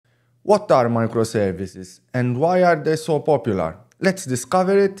What are microservices and why are they so popular? Let's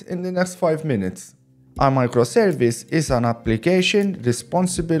discover it in the next 5 minutes. A microservice is an application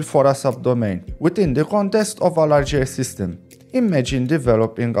responsible for a subdomain within the context of a larger system. Imagine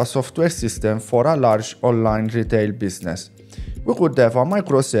developing a software system for a large online retail business. We could have a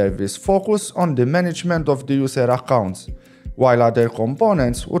microservice focus on the management of the user accounts, while other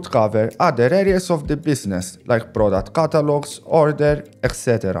components would cover other areas of the business like product catalogs, order,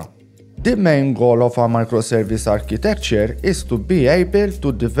 etc. The main goal of a microservice architecture is to be able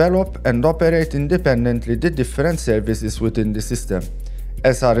to develop and operate independently the different services within the system.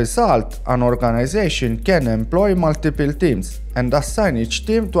 As a result, an organization can employ multiple teams and assign each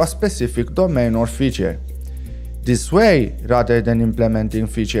team to a specific domain or feature. This way, rather than implementing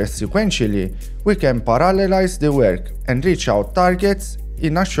features sequentially, we can parallelize the work and reach our targets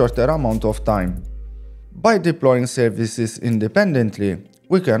in a shorter amount of time. By deploying services independently,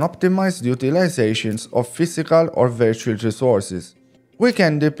 we can optimize the utilizations of physical or virtual resources. We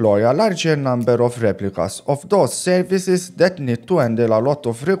can deploy a larger number of replicas of those services that need to handle a lot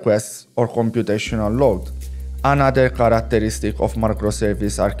of requests or computational load. Another characteristic of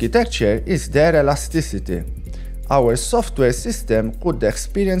microservice architecture is their elasticity. Our software system could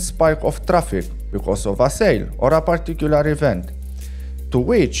experience spike of traffic because of a sale or a particular event, to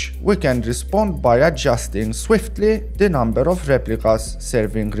which we can respond by adjusting swiftly the number of replicas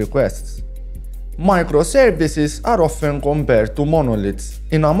serving requests. Microservices are often compared to monoliths.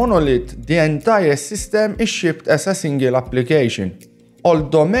 In a monolith, the entire system is shipped as a single application. All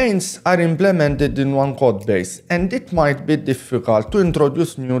domains are implemented in one codebase, and it might be difficult to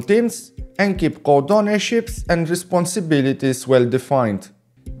introduce new teams and keep code ownerships and responsibilities well defined.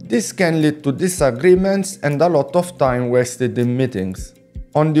 This can lead to disagreements and a lot of time wasted in meetings.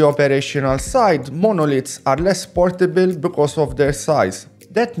 On the operational side, monoliths are less portable because of their size.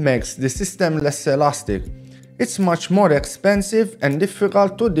 That makes the system less elastic. It's much more expensive and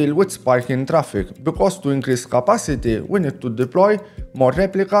difficult to deal with spiking traffic, because to increase capacity we need to deploy more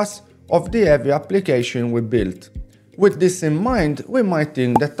replicas of the heavy application we built. With this in mind, we might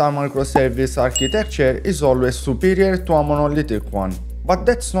think that a microservice architecture is always superior to a monolithic one. But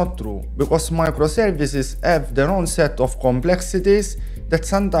that's not true, because microservices have their own set of complexities that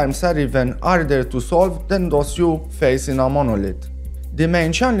sometimes are even harder to solve than those you face in a monolith. The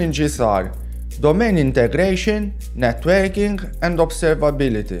main challenges are domain integration, networking, and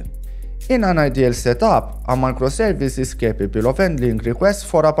observability. In an ideal setup, a microservice is capable of handling requests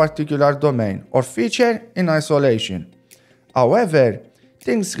for a particular domain or feature in isolation. However,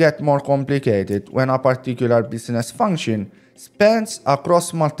 things get more complicated when a particular business function spans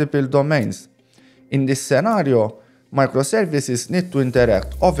across multiple domains. In this scenario, microservices need to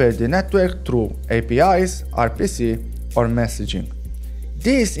interact over the network through APIs, RPC, or messaging.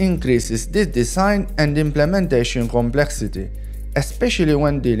 This increases the design and implementation complexity, especially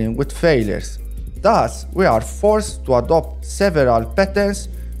when dealing with failures. Thus, we are forced to adopt several patterns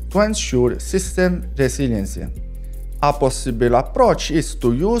to ensure system resiliency. A possible approach is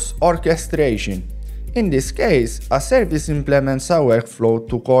to use orchestration. In this case, a service implements a workflow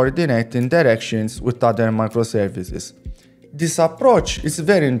to coordinate interactions with other microservices. This approach is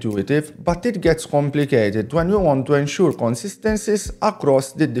very intuitive, but it gets complicated when you want to ensure consistencies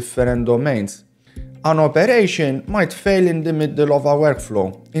across the different domains. An operation might fail in the middle of a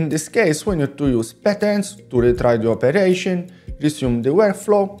workflow. In this case, we need to use patterns to retry the operation, resume the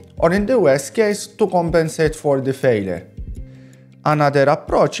workflow, or in the worst case, to compensate for the failure. Another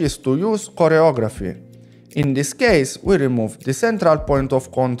approach is to use choreography. In this case, we remove the central point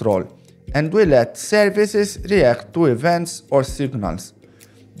of control, and we let services react to events or signals.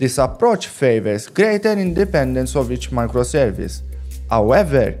 This approach favors greater independence of each microservice.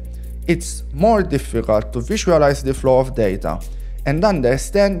 However, it's more difficult to visualize the flow of data and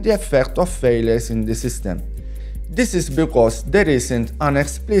understand the effect of failures in the system. This is because there isn't an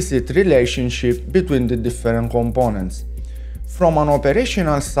explicit relationship between the different components. From an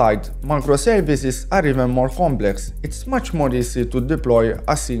operational side, microservices are even more complex. It's much more easy to deploy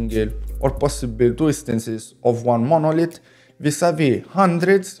a single or possibly two instances of one monolith vis-à-vis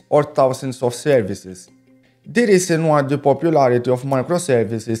hundreds or thousands of services. The reason why the popularity of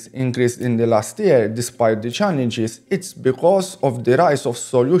microservices increased in the last year despite the challenges, it's because of the rise of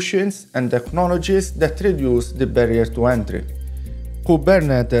solutions and technologies that reduce the barrier to entry.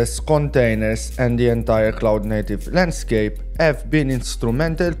 Kubernetes, containers, and the entire cloud-native landscape have been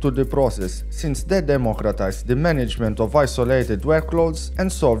instrumental to the process, since they democratized the management of isolated workloads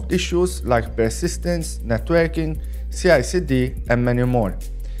and solved issues like persistence, networking, CI/CD, and many more.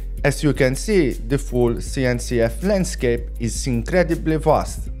 As you can see, the full CNCF landscape is incredibly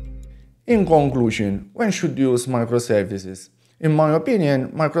vast. In conclusion, when should you use microservices? In my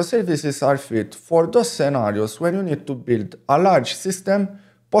opinion, microservices are fit for those scenarios when you need to build a large system,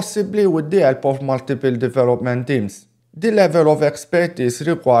 possibly with the help of multiple development teams. The level of expertise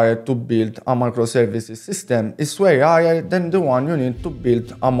required to build a microservices system is way higher than the one you need to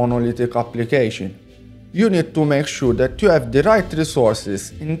build a monolithic application. You need to make sure that you have the right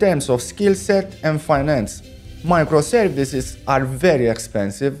resources in terms of skill set and finance. Microservices are very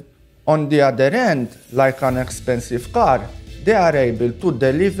expensive. On the other hand, like an expensive car, they are able to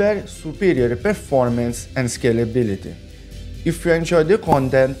deliver superior performance and scalability. If you enjoy the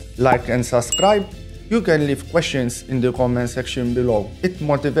content, like and subscribe. You can leave questions in the comment section below. It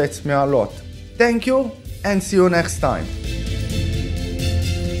motivates me a lot. Thank you and see you next time.